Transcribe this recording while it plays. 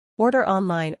Order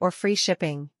online or free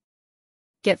shipping.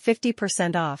 Get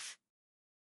 50% off.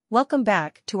 Welcome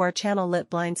back to our channel Lit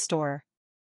Blind Store.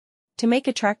 To make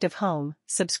attractive home,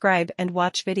 subscribe and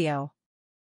watch video.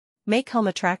 Make home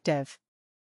attractive.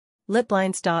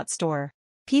 Litblinds.store.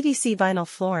 PVC vinyl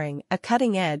flooring, a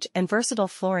cutting-edge and versatile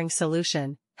flooring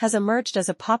solution, has emerged as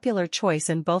a popular choice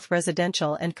in both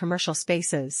residential and commercial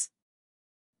spaces.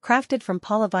 Crafted from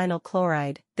polyvinyl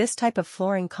chloride, this type of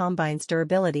flooring combines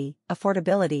durability,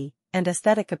 affordability, and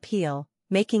aesthetic appeal,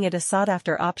 making it a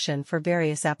sought-after option for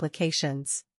various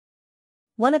applications.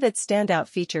 One of its standout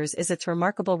features is its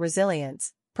remarkable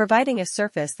resilience, providing a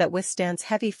surface that withstands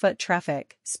heavy foot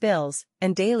traffic, spills,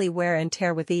 and daily wear and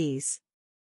tear with ease.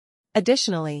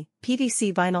 Additionally,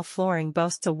 PVC vinyl flooring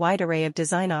boasts a wide array of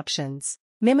design options,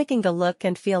 mimicking the look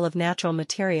and feel of natural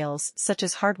materials such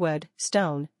as hardwood,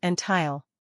 stone, and tile.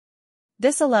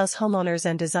 This allows homeowners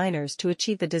and designers to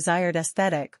achieve the desired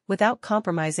aesthetic without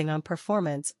compromising on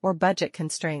performance or budget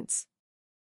constraints.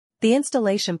 The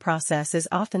installation process is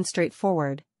often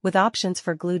straightforward, with options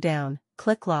for glue-down,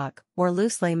 click-lock, or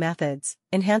loose-lay methods,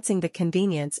 enhancing the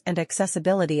convenience and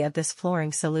accessibility of this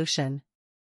flooring solution.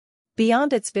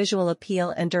 Beyond its visual appeal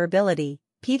and durability,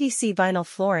 PVC vinyl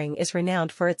flooring is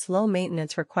renowned for its low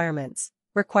maintenance requirements,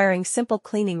 requiring simple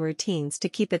cleaning routines to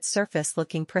keep its surface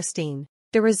looking pristine.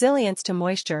 The resilience to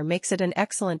moisture makes it an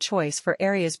excellent choice for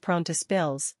areas prone to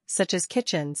spills, such as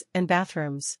kitchens and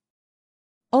bathrooms.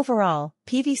 Overall,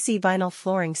 PVC vinyl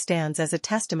flooring stands as a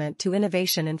testament to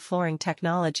innovation in flooring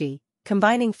technology,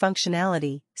 combining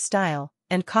functionality, style,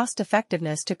 and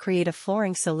cost-effectiveness to create a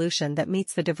flooring solution that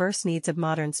meets the diverse needs of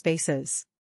modern spaces.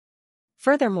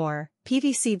 Furthermore,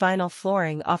 PVC vinyl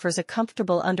flooring offers a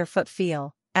comfortable underfoot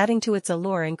feel, adding to its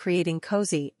allure in creating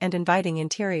cozy and inviting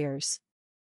interiors.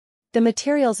 The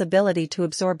material's ability to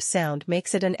absorb sound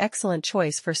makes it an excellent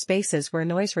choice for spaces where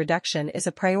noise reduction is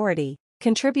a priority,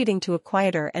 contributing to a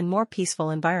quieter and more peaceful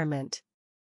environment.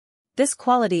 This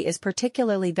quality is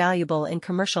particularly valuable in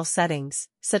commercial settings,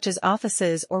 such as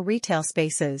offices or retail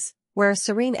spaces, where a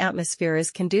serene atmosphere is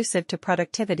conducive to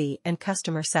productivity and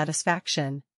customer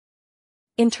satisfaction.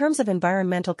 In terms of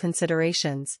environmental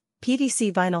considerations,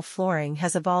 PVC vinyl flooring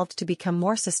has evolved to become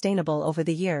more sustainable over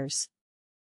the years.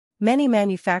 Many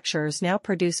manufacturers now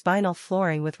produce vinyl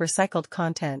flooring with recycled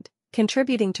content,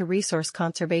 contributing to resource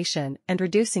conservation and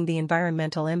reducing the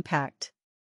environmental impact.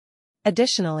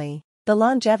 Additionally, the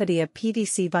longevity of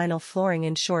PVC vinyl flooring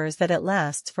ensures that it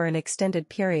lasts for an extended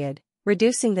period,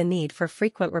 reducing the need for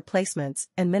frequent replacements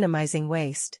and minimizing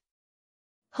waste.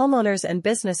 Homeowners and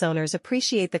business owners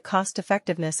appreciate the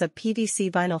cost-effectiveness of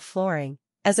PVC vinyl flooring,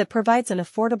 as it provides an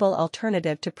affordable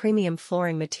alternative to premium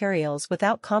flooring materials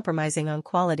without compromising on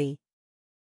quality.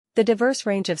 The diverse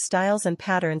range of styles and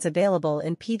patterns available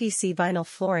in PVC vinyl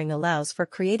flooring allows for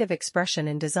creative expression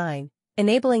in design,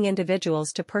 enabling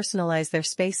individuals to personalize their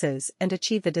spaces and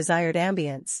achieve the desired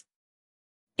ambience.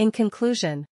 In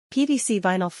conclusion, PVC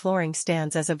vinyl flooring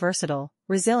stands as a versatile,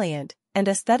 resilient, and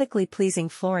aesthetically pleasing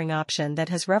flooring option that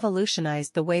has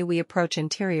revolutionized the way we approach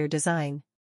interior design.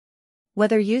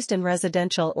 Whether used in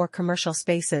residential or commercial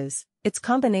spaces, its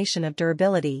combination of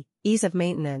durability, ease of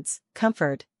maintenance,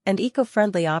 comfort, and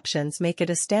eco-friendly options make it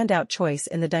a standout choice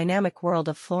in the dynamic world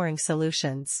of flooring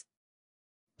solutions.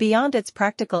 Beyond its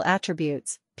practical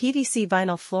attributes, PVC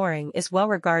vinyl flooring is well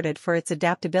regarded for its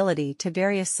adaptability to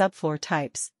various subfloor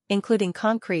types, including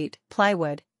concrete,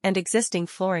 plywood, and existing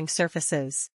flooring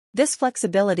surfaces. This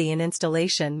flexibility in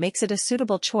installation makes it a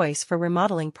suitable choice for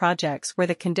remodeling projects where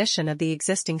the condition of the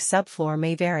existing subfloor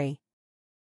may vary.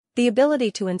 The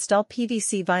ability to install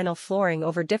PVC vinyl flooring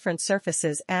over different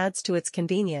surfaces adds to its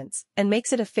convenience and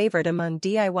makes it a favorite among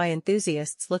DIY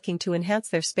enthusiasts looking to enhance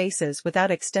their spaces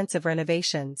without extensive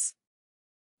renovations.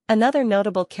 Another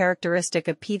notable characteristic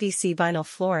of PVC vinyl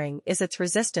flooring is its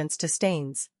resistance to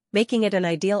stains, making it an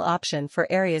ideal option for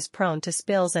areas prone to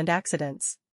spills and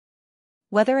accidents.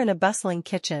 Whether in a bustling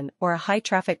kitchen or a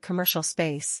high-traffic commercial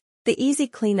space, the easy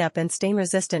cleanup and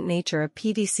stain-resistant nature of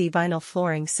PVC vinyl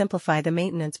flooring simplify the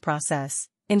maintenance process,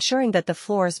 ensuring that the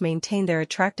floors maintain their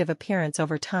attractive appearance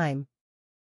over time.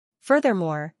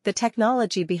 Furthermore, the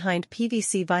technology behind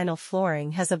PVC vinyl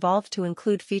flooring has evolved to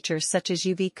include features such as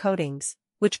UV coatings,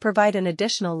 which provide an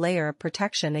additional layer of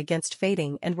protection against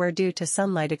fading and wear due to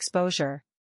sunlight exposure.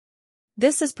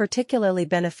 This is particularly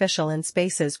beneficial in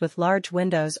spaces with large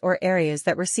windows or areas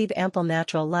that receive ample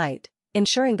natural light,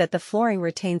 ensuring that the flooring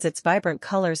retains its vibrant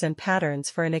colors and patterns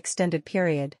for an extended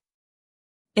period.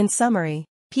 In summary,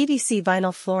 PVC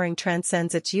vinyl flooring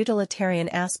transcends its utilitarian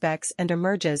aspects and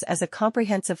emerges as a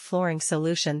comprehensive flooring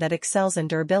solution that excels in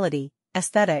durability,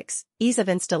 aesthetics, ease of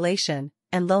installation,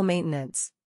 and low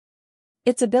maintenance.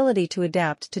 Its ability to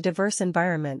adapt to diverse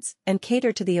environments and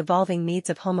cater to the evolving needs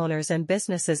of homeowners and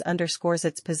businesses underscores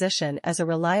its position as a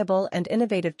reliable and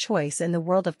innovative choice in the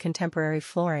world of contemporary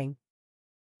flooring.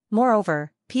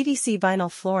 Moreover, PVC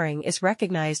vinyl flooring is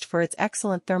recognized for its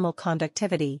excellent thermal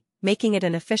conductivity, making it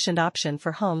an efficient option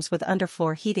for homes with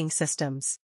underfloor heating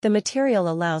systems. The material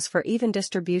allows for even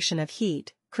distribution of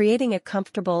heat, creating a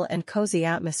comfortable and cozy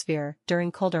atmosphere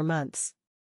during colder months.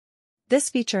 This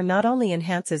feature not only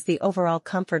enhances the overall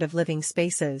comfort of living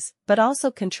spaces, but also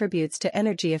contributes to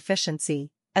energy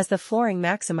efficiency, as the flooring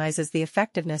maximizes the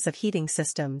effectiveness of heating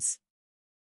systems.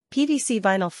 PVC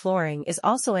vinyl flooring is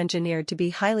also engineered to be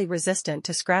highly resistant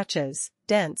to scratches,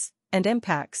 dents, and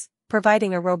impacts,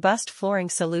 providing a robust flooring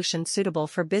solution suitable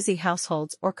for busy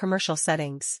households or commercial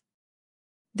settings.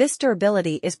 This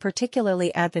durability is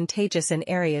particularly advantageous in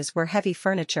areas where heavy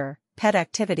furniture, pet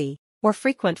activity, or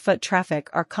frequent foot traffic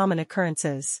are common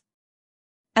occurrences.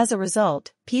 As a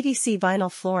result, PVC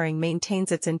vinyl flooring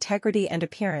maintains its integrity and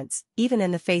appearance, even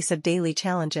in the face of daily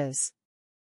challenges.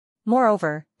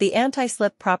 Moreover, the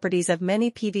anti-slip properties of many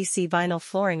PVC vinyl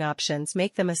flooring options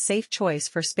make them a safe choice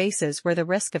for spaces where the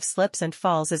risk of slips and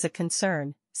falls is a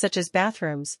concern, such as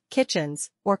bathrooms, kitchens,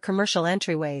 or commercial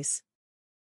entryways.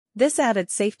 This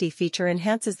added safety feature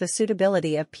enhances the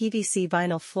suitability of PVC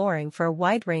vinyl flooring for a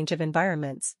wide range of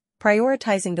environments,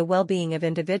 prioritizing the well-being of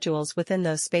individuals within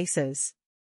those spaces.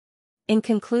 In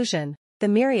conclusion, the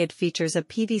myriad features of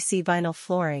PVC vinyl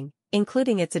flooring,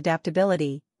 including its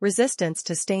adaptability, resistance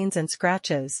to stains and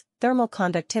scratches, thermal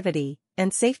conductivity,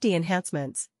 and safety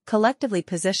enhancements, collectively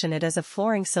position it as a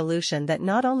flooring solution that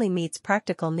not only meets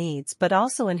practical needs but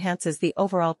also enhances the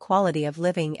overall quality of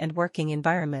living and working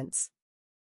environments.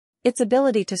 Its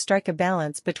ability to strike a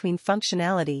balance between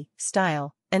functionality,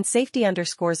 style, and safety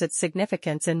underscores its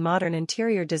significance in modern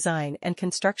interior design and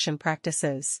construction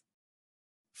practices.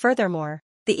 Furthermore,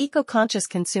 the eco-conscious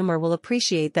consumer will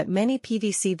appreciate that many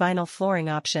PVC vinyl flooring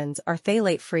options are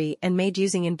phthalate-free and made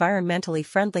using environmentally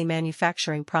friendly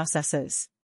manufacturing processes.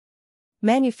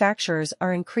 Manufacturers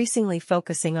are increasingly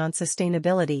focusing on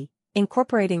sustainability,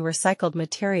 incorporating recycled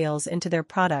materials into their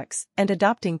products and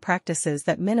adopting practices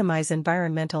that minimize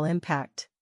environmental impact.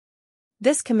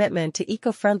 This commitment to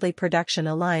eco-friendly production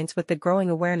aligns with the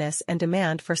growing awareness and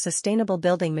demand for sustainable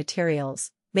building materials,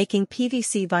 making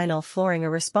PVC vinyl flooring a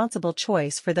responsible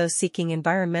choice for those seeking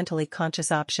environmentally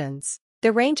conscious options.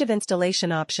 The range of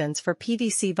installation options for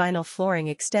PVC vinyl flooring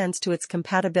extends to its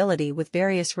compatibility with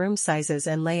various room sizes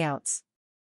and layouts.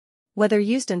 Whether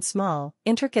used in small,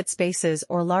 intricate spaces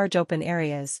or large open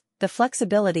areas, the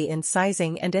flexibility in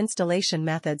sizing and installation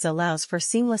methods allows for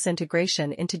seamless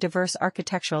integration into diverse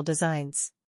architectural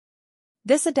designs.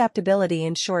 This adaptability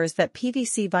ensures that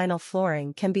PVC vinyl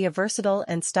flooring can be a versatile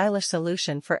and stylish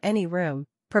solution for any room,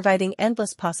 providing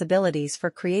endless possibilities for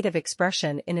creative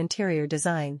expression in interior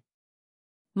design.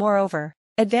 Moreover,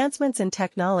 advancements in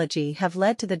technology have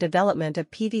led to the development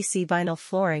of PVC vinyl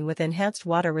flooring with enhanced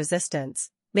water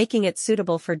resistance, making it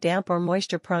suitable for damp or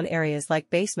moisture-prone areas like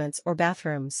basements or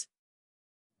bathrooms.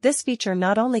 This feature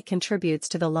not only contributes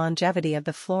to the longevity of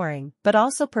the flooring but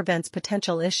also prevents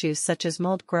potential issues such as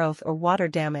mold growth or water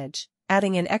damage,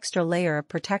 adding an extra layer of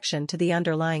protection to the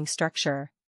underlying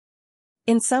structure.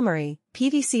 In summary,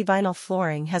 PVC vinyl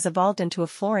flooring has evolved into a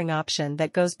flooring option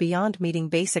that goes beyond meeting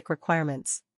basic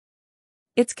requirements.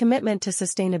 Its commitment to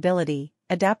sustainability,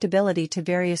 adaptability to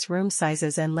various room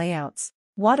sizes and layouts,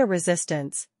 water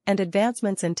resistance, and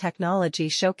advancements in technology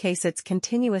showcase its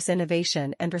continuous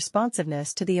innovation and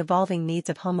responsiveness to the evolving needs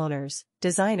of homeowners,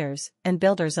 designers, and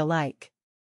builders alike.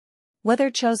 Whether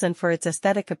chosen for its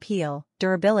aesthetic appeal,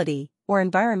 durability, or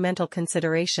environmental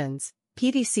considerations,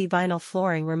 PVC vinyl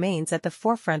flooring remains at the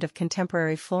forefront of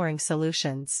contemporary flooring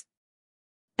solutions.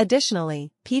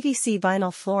 Additionally, PVC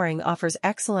vinyl flooring offers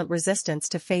excellent resistance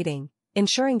to fading,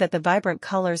 ensuring that the vibrant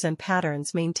colors and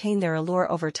patterns maintain their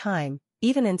allure over time,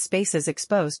 even in spaces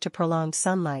exposed to prolonged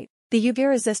sunlight. The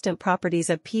UV-resistant properties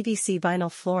of PVC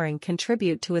vinyl flooring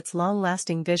contribute to its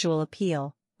long-lasting visual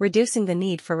appeal, reducing the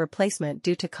need for replacement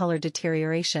due to color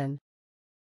deterioration.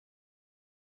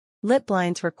 Lit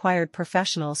blinds required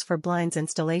professionals for blinds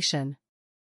installation.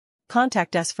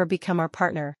 Contact us for Become Our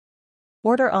Partner.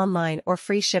 Order online or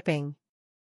free shipping.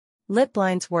 Lit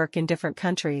blinds work in different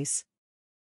countries: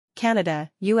 Canada,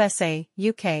 USA,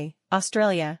 UK,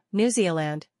 Australia, New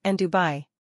Zealand, and Dubai.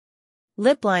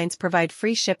 Lit blinds provide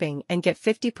free shipping and get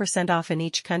 50% off in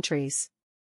each countries.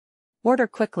 Order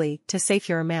quickly to save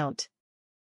your amount.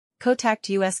 Contact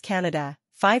US Canada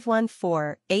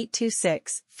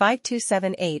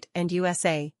 514-826-5278 and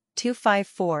USA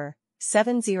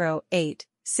 254-708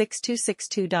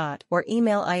 6262. Or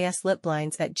email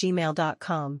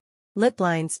islipblinds@gmail.com.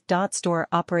 Lipblinds.store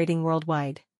operating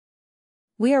worldwide.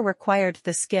 We are required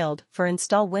the skilled for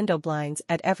install window blinds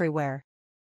at everywhere.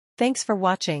 Thanks for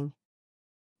watching.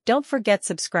 Don't forget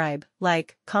subscribe,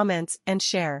 like, comments, and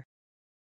share.